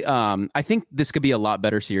like, I think this could be a lot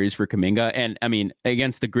better series for Kuminga. And I mean,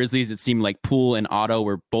 against the Grizzlies, it seemed like Poole and Otto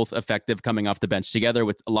were both effective coming off the bench together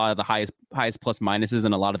with a lot of the highest plus minuses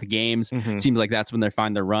in a lot of the games. It seems like that's when they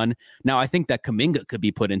find their run. Now, I think that Kuminga could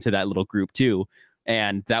be put into that little group too.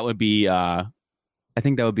 And that would be, I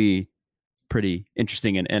think that would be pretty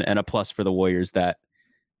interesting and a plus for the Warriors that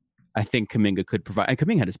I think Kuminga could provide. And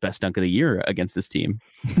Kuminga had his best dunk of the year against this team.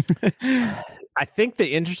 I think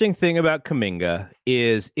the interesting thing about Kuminga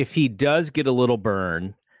is if he does get a little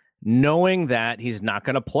burn, knowing that he's not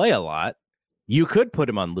going to play a lot, you could put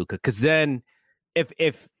him on Luka, because then if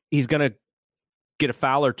he's going to get a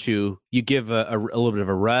foul or two, you give a little bit of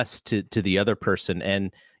a rest to the other person.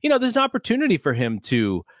 And, there's an opportunity for him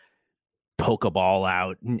to poke a ball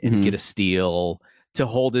out and get a steal, to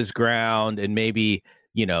hold his ground, and maybe,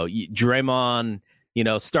 Draymond,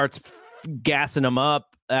 starts gassing him up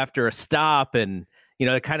after a stop, and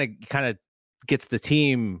it kind of gets the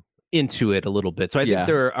team into it a little bit. So I think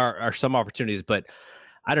there are some opportunities, but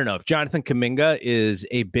I don't know if Jonathan Kuminga is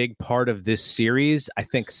a big part of this series. I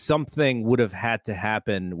think something would have had to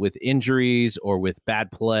happen with injuries or with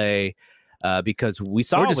bad play, because we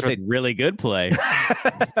saw really good play.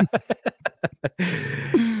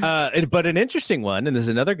 But an interesting one, and there's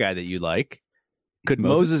another guy that you like. Could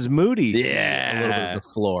Moses Moody see a little bit of the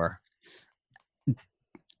floor?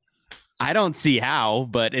 I don't see how,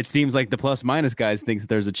 but it seems like the plus minus guys think that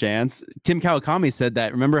there's a chance. Tim Kawakami said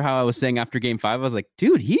that. Remember how I was saying after game 5, I was like,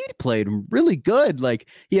 dude, he played really good. Like,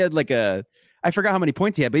 he had I forgot how many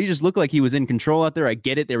points he had, but he just looked like he was in control out there. I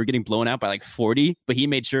get it. They were getting blown out by like 40, but he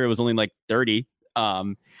made sure it was only like 30.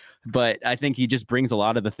 But I think he just brings a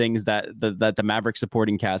lot of the things that the Maverick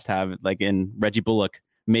supporting cast have, like in Reggie Bullock.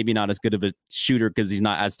 Maybe not as good of a shooter because he's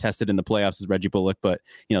not as tested in the playoffs as Reggie Bullock, but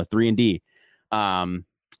 3-and-D.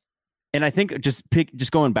 And I think just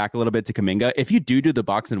going back a little bit to Kuminga, if you do the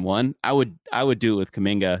box and one, I would do it with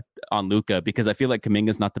Kuminga on Luka, because I feel like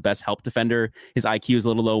Kuminga's not the best help defender. His IQ is a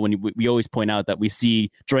little low. When we always point out that we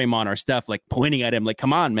see Draymond or Steph like pointing at him, like,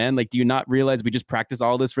 come on, man, like, do you not realize we just practice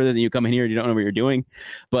all this for this and you come in here and you don't know what you're doing?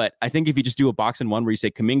 But I think if you just do a box and one where you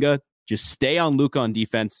say Kuminga, just stay on Luka on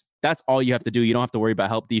defense. That's all you have to do. You don't have to worry about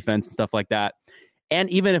help defense and stuff like that. And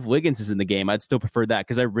even if Wiggins is in the game, I'd still prefer that,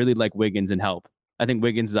 because I really like Wiggins and help. I think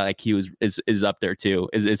Wiggins' IQ is up there too,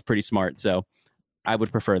 is pretty smart. So I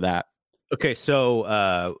would prefer that. Okay,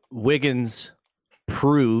 so Wiggins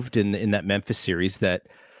proved in that Memphis series that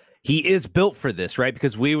he is built for this, right?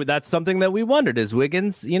 Because that's something that we wondered, is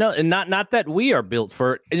Wiggins, and not that we are built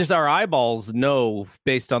for it. It's just our eyeballs know,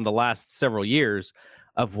 based on the last several years,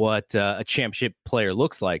 of what a championship player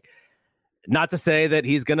looks like. Not to say that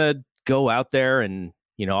he's going to go out there and,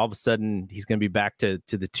 all of a sudden he's going to be back to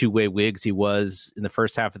the two-way Wiggs he was in the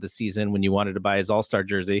first half of the season when you wanted to buy his All-Star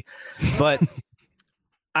jersey. But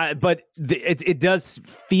it does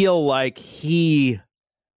feel like he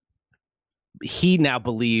now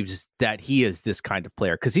believes that he is this kind of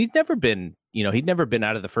player, because he'd never been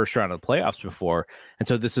out of the first round of the playoffs before. And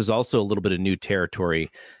so this is also a little bit of new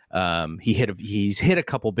territory. He's hit a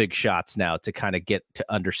couple big shots now to kind of get to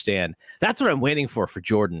understand. That's what I'm waiting for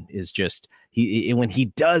Jordan, is just when he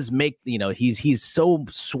does make, he's so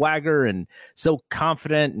swagger and so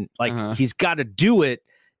confident, and like he's got to do it,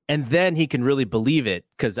 and then he can really believe it,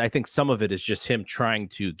 because I think some of it is just him trying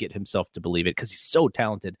to get himself to believe it, because he's so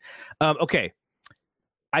talented. Okay,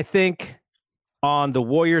 I think on the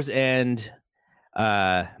Warriors end,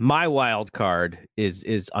 my wild card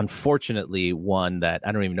is unfortunately one that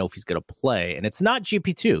I don't even know if he's going to play, and it's not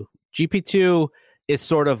GP2. GP2 is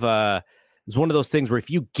sort of is one of those things where if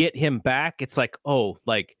you get him back, it's like, oh,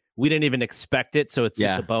 like we didn't even expect it, so it's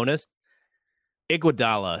just a bonus.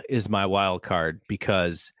 Iguodala is my wild card,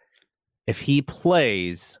 because if he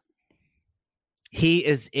plays, he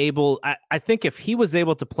is able. I think if he was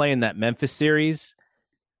able to play in that Memphis series,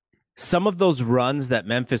 some of those runs that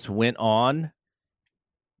Memphis went on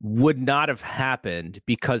would not have happened,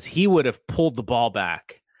 because he would have pulled the ball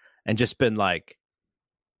back and just been like,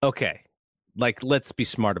 okay, like, let's be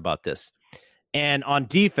smart about this. And on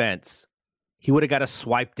defense, he would have got a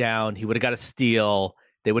swipe down. He would have got a steal.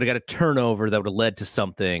 They would have got a turnover that would have led to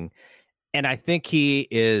something. And I think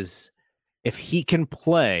if he can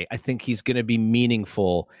play, I think he's going to be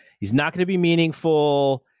meaningful. He's not going to be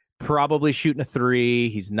meaningful probably shooting a three.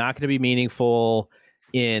 He's not going to be meaningful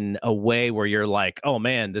in a way where you're like, oh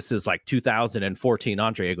man, this is like 2014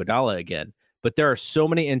 Andre Iguodala again. But there are so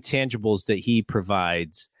many intangibles that he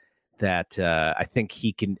provides that I think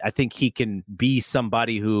he can be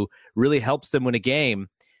somebody who really helps them win a game.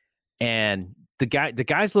 And the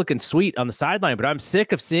guy's looking sweet on the sideline, but I'm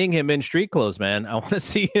sick of seeing him in street clothes, man. I want to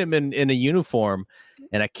see him in a uniform,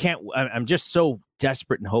 and I'm just so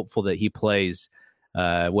desperate and hopeful that he plays,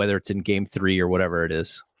 whether it's in game 3 or whatever it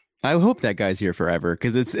is. I hope that guy's here forever,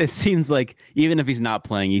 because it seems like even if he's not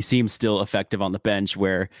playing, he seems still effective on the bench,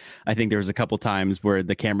 where I think there was a couple times where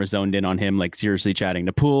the camera zoned in on him, like seriously chatting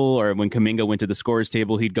to Poole, or when Kuminga went to the scorer's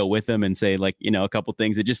table, he'd go with him and say like, a couple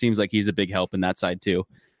things. It just seems like he's a big help in that side too.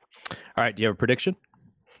 All right. Do you have a prediction?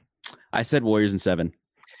 I said Warriors in 7.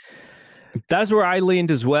 That's where I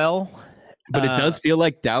leaned as well. But it does feel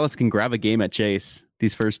like Dallas can grab a game at Chase,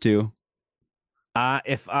 these first two.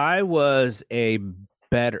 If I was for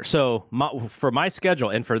my schedule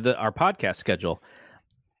and for our podcast schedule,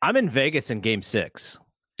 I'm in Vegas in game 6.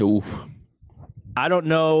 Ooh. I don't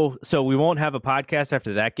know. So we won't have a podcast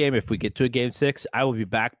after that game. If we get to a game 6, I will be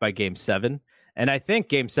back by game 7. And I think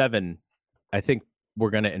game 7, we're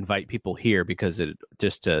going to invite people here, because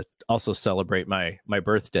just to also celebrate my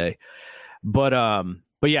birthday. But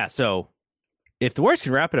yeah, so if the Warriors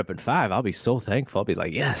can wrap it up in 5, I'll be so thankful. I'll be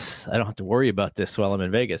like, yes, I don't have to worry about this while I'm in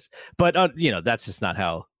Vegas. But that's just not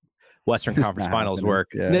how Western Conference Finals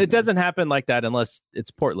work. Yeah. It doesn't happen like that unless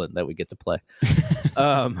it's Portland that we get to play.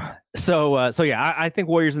 So yeah, I think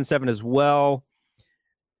Warriors in 7 as well.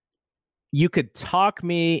 You could talk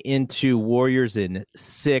me into Warriors in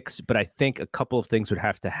 6, but I think a couple of things would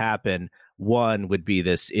have to happen. One would be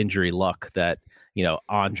this injury luck that,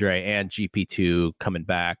 Andre and GP2 coming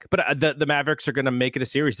back. But the Mavericks are going to make it a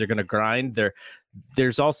series. They're going to grind.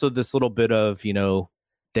 There's also this little bit of,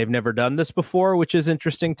 they've never done this before, which is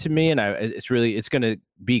interesting to me. And it's going to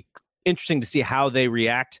be interesting to see how they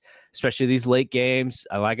react, especially these late games.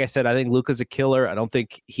 Like I said, I think Luka's a killer. I don't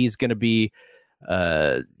think he's going to be,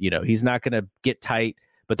 he's not going to get tight.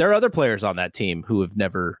 But there are other players on that team who have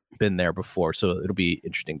never been there before, so it'll be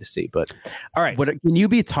interesting to see. But all right, can you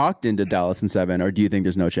be talked into Dallas in 7, or do you think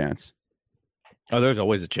there's no chance? Oh, there's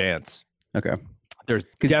always a chance. Okay. There's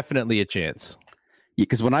definitely a chance.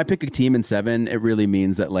 Because when I pick a team in 7, it really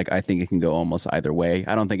means that like I think it can go almost either way.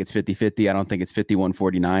 I don't think it's 50-50. I don't think it's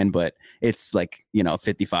 51-49, but it's like,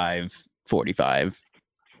 55-45.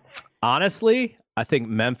 Honestly, I think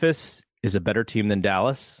Memphis is a better team than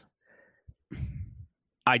Dallas.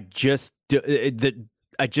 I just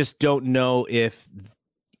don't know if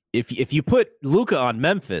you put Luka on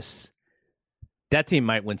Memphis, that team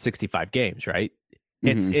might win 65 games, right?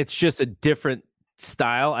 It's just a different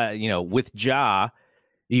style. With Ja,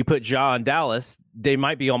 you put Ja on Dallas, they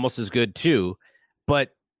might be almost as good too.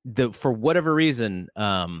 But for whatever reason,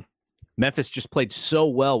 Memphis just played so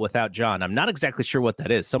well without Ja. I'm not exactly sure what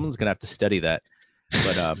that is. Someone's gonna have to study that.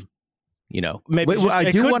 But maybe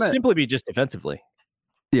it could simply be just defensively.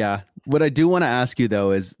 Yeah. What I do want to ask you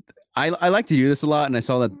though is I like to do this a lot, and I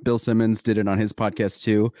saw that Bill Simmons did it on his podcast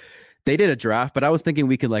too. They did a draft, but I was thinking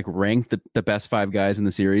we could like rank the best 5 guys in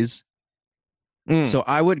the series. So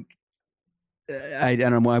I would, I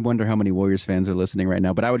don't know. I wonder how many Warriors fans are listening right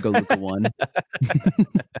now, but I would go Luka 1.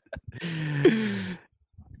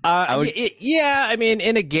 Yeah. I mean,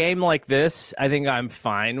 in a game like this, I think I'm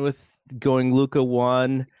fine with going Luka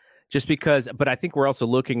 1, just because. But I think we're also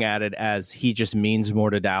looking at it as he just means more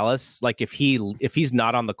to Dallas. Like if he's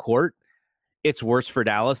not on the court, it's worse for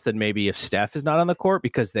Dallas than maybe if Steph is not on the court,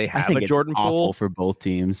 because they have a Jordan Poole for both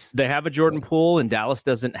teams. They have a Jordan Poole, and Dallas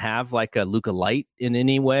doesn't have like a Luka Light in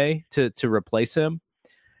any way to replace him.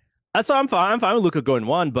 So I'm fine. I'm fine with Luka going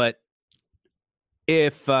 1, but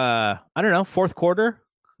if I don't know, fourth quarter,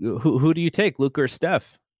 who do you take, Luka or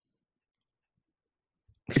Steph?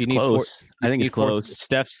 It's close. I think it's close.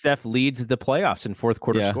 Steph leads the playoffs in fourth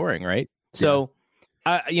quarter scoring, right? So.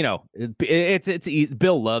 It's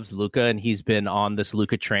Bill loves Luka, and he's been on this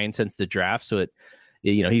Luka train since the draft. So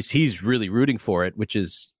he's really rooting for it, which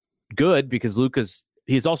is good because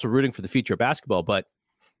he's also rooting for the future of basketball. But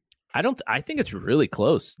I think it's really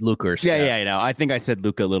close, Luka or Steph. Yeah. I know. I think I said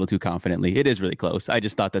Luka a little too confidently. It is really close. I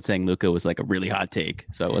just thought that saying Luka was like a really hot take,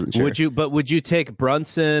 so I wasn't sure. Would you take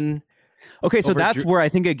Brunson? Okay, so that's where I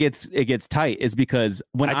think it gets tight, is because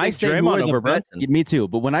when I say who are the best, me too.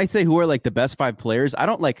 But when I say who are like the best 5 players, I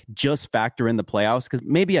don't like just factor in the playoffs, because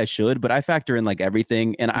maybe I should, but I factor in like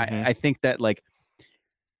everything. And I think that like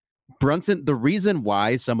Brunson, the reason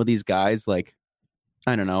why some of these guys like,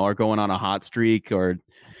 I don't know, are going on a hot streak, or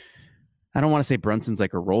I don't want to say Brunson's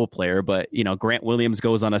like a role player, but Grant Williams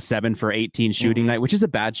goes on a 7 for 18 shooting night, which is a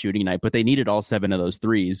bad shooting night, but they needed all 7 of those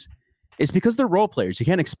threes. It's because they're role players. You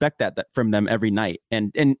can't expect that from them every night.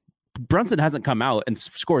 And Brunson hasn't come out and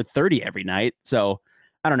scored 30 every night. So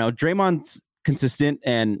I don't know. Draymond's consistent,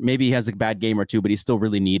 and maybe he has a bad game or two, but he's still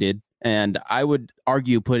really needed. And I would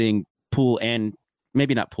argue putting Poole and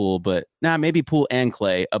maybe Poole and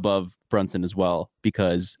Clay above Brunson as well,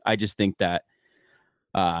 because I just think that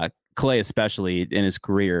Clay, especially in his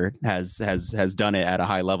career, has done it at a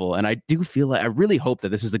high level. And I do feel like I really hope that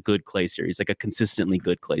this is a good Clay series, like a consistently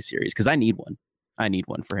good Clay series, because I need one. I need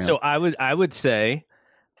one for him. So I would say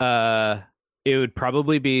it would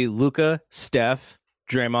probably be Luka, Steph,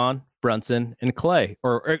 Draymond, Brunson, and Clay,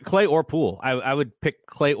 or Clay or Poole. I would pick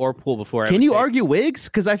Clay or Poole before. Can you argue Wiggs?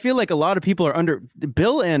 Because I feel like a lot of people are under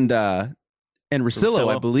Bill and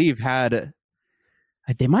Russillo, I believe,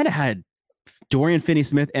 they might have had Dorian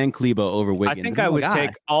Finney-Smith and Klebo over Wiggins. I think I would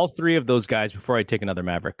take all 3 of those guys before I take another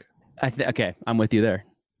Maverick. Okay, I'm with you there.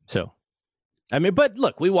 So, I mean, but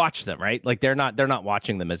look, we watch them, right? Like they're not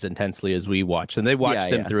watching them as intensely as we watch them. They watch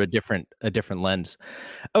them through a different lens.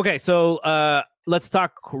 Okay, so let's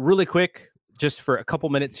talk really quick, just for a couple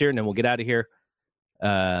minutes here, and then we'll get out of here.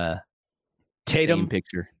 Tatum Same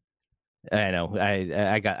picture. I know.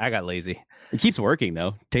 I got lazy. It keeps working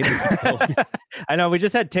though. Tatum. I know. We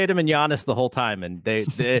just had Tatum and Giannis the whole time, and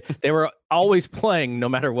they were always playing no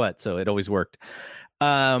matter what, so it always worked.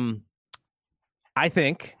 I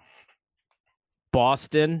think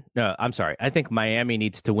I think Miami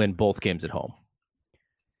needs to win both games at home.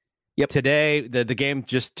 Yep. Today, the game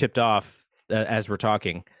just tipped off as we're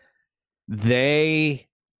talking. They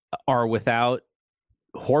are without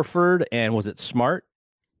Horford and was it Smart?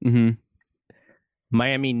 Mm-hmm.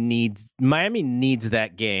 Miami needs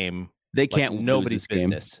that game. They can't. Like nobody's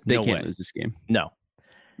business. They can't lose this game. No.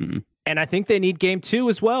 Mm-hmm. And I think they need game 2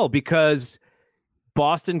 as well, because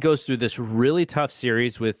Boston goes through this really tough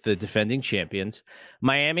series with the defending champions.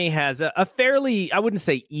 Miami has a fairly, I wouldn't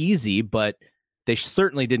say easy, but they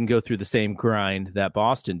certainly didn't go through the same grind that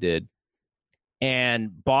Boston did.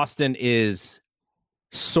 And Boston is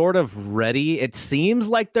sort of ready. It seems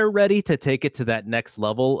like they're ready to take it to that next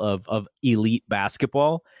level of elite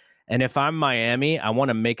basketball. And if I'm Miami, I want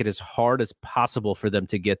to make it as hard as possible for them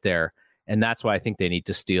to get there. And that's why I think they need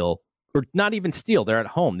to steal, or not even steal. They're at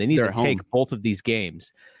home. They need to take both of these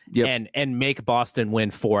games and make Boston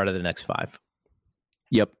win 4 out of the next 5.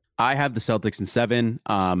 Yep. I have the Celtics in 7.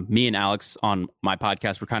 Me and Alex on my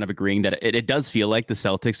podcast were kind of agreeing that it does feel like the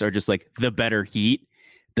Celtics are just like the better Heat.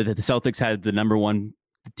 The Celtics had the number 1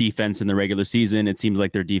 defense in the regular season. It seems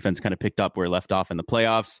like their defense kind of picked up where it left off in the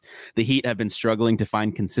playoffs. The Heat have been struggling to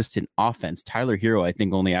find consistent offense. Tyler Hero, I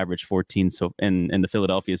think, only averaged 14 in the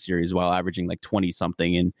Philadelphia series, while averaging like 20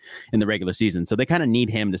 something in the regular season. So they kind of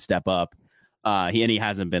need him to step up. He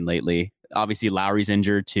hasn't been lately. Obviously, Lowry's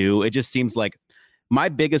injured too. It just seems like, my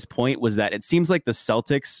biggest point was that it seems like the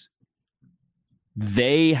Celtics,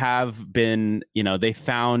 they have been, they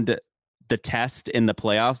found the test in the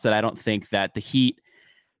playoffs that I don't think that the Heat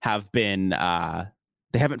have been,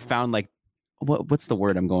 they haven't found, like, what's the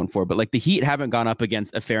word I'm going for? But like the Heat haven't gone up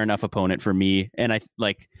against a fair enough opponent for me. And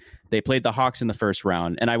they played the Hawks in the first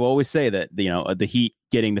round. And I will always say that, the Heat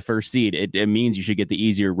getting the first seed, it means you should get the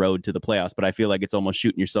easier road to the playoffs. But I feel like it's almost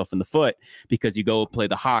shooting yourself in the foot, because you go play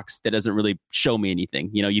the Hawks. That doesn't really show me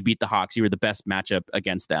anything. You beat the Hawks. You were the best matchup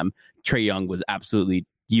against them. Trae Young was absolutely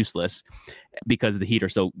useless because the Heat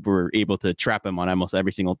were able to trap him on almost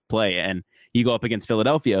every single play. And you go up against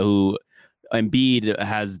Philadelphia, who Embiid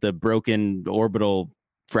has the broken orbital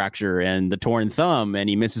fracture and the torn thumb, and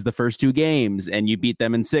he misses the first 2 games, and you beat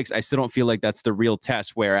them in 6. I still don't feel like that's the real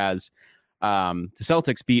test. Whereas the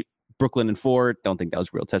Celtics beat Brooklyn in 4. Don't think that was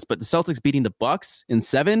a real test. But the Celtics beating the Bucks in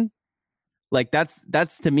 7, like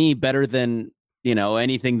that's to me better than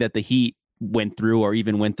anything that the Heat went through or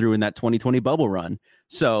even went through in that 2020 bubble run.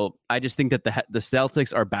 So I just think that the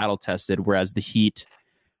Celtics are battle tested, whereas the Heat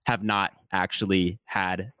have not actually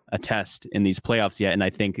had a test in these playoffs yet. And I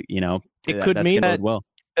think, it could mean that,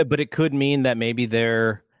 but it could mean that maybe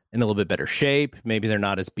they're in a little bit better shape. Maybe they're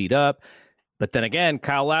not as beat up. But then again,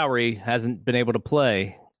 Kyle Lowry hasn't been able to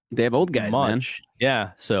play. They have old guys, man.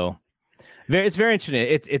 Yeah. So it's very interesting.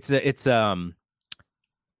 It's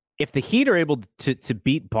if the Heat are able to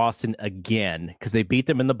beat Boston again, because they beat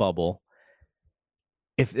them in the bubble,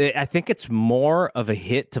 I think it's more of a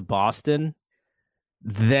hit to Boston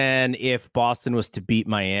than if Boston was to beat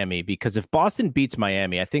Miami. Because if Boston beats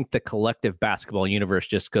Miami, I think the collective basketball universe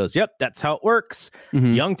just goes, yep, that's how it works.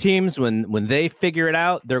 Mm-hmm. Young teams, when they figure it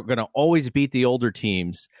out, they're going to always beat the older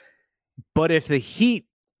teams. But if the Heat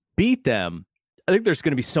beat them, I think there's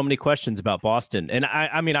going to be so many questions about Boston. And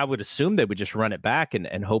I mean, I would assume they would just run it back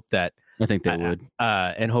and hope that, I think they would,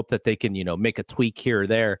 and hope that they can, make a tweak here or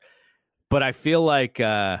there. But I feel like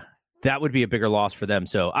that would be a bigger loss for them.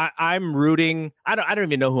 So I'm rooting. I don't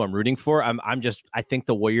even know who I'm rooting for. I think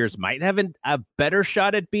the Warriors might have a better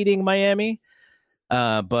shot at beating Miami.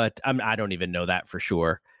 But I don't even know that for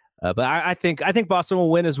sure. But I think Boston will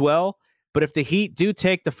win as well. But if the Heat do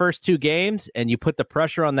take the first 2 games and you put the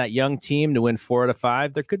pressure on that young team to win 4 out of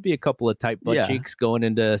 5, there could be a couple of tight butt cheeks going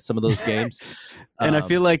into some of those games. And I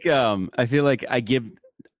feel like I give,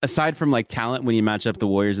 aside from like talent, when you match up the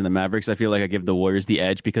Warriors and the Mavericks, I feel like I give the Warriors the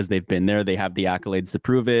edge because they've been there. They have the accolades to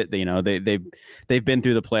prove it. They've been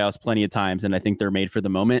through the playoffs plenty of times, and I think they're made for the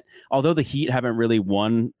moment. Although the Heat haven't really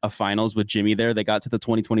won a finals with Jimmy there. They got to the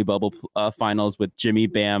 2020 bubble finals with Jimmy,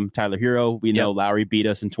 Bam, Tyler Hero. We know Lowry beat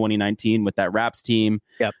us in 2019 with that Raps team.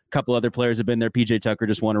 Yep. A couple other players have been there. PJ Tucker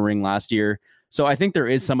just won a ring last year. So I think there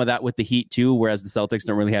is some of that with the Heat too, whereas the Celtics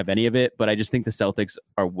don't really have any of it. But I just think the Celtics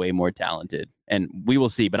are way more talented, and we will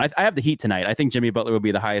see. But I have the Heat tonight. I think Jimmy Butler will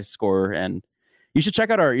be the highest scorer, and you should check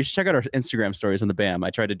out our Instagram stories on the BAM.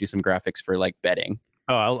 I tried to do some graphics for like betting.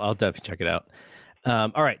 Oh, I'll definitely check it out.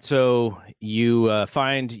 All right, so you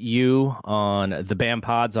find you on the BAM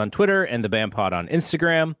Pods on Twitter and the BAM Pod on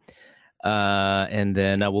Instagram. And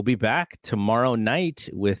then we'll be back tomorrow night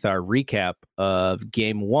with our recap of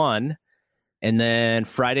Game 1. And then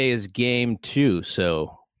Friday is Game 2.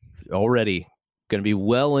 So it's already going to be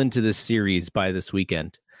well into this series by this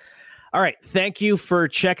weekend. All right. Thank you for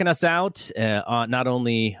checking us out, not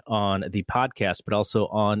only on the podcast, but also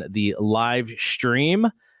on the live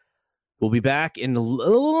stream. We'll be back in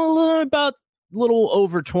about a little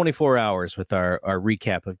over 24 hours with our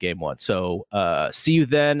recap of Game 1. So see you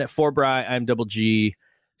then. For Bri, I'm Double G.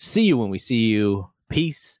 See you when we see you.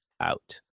 Peace out.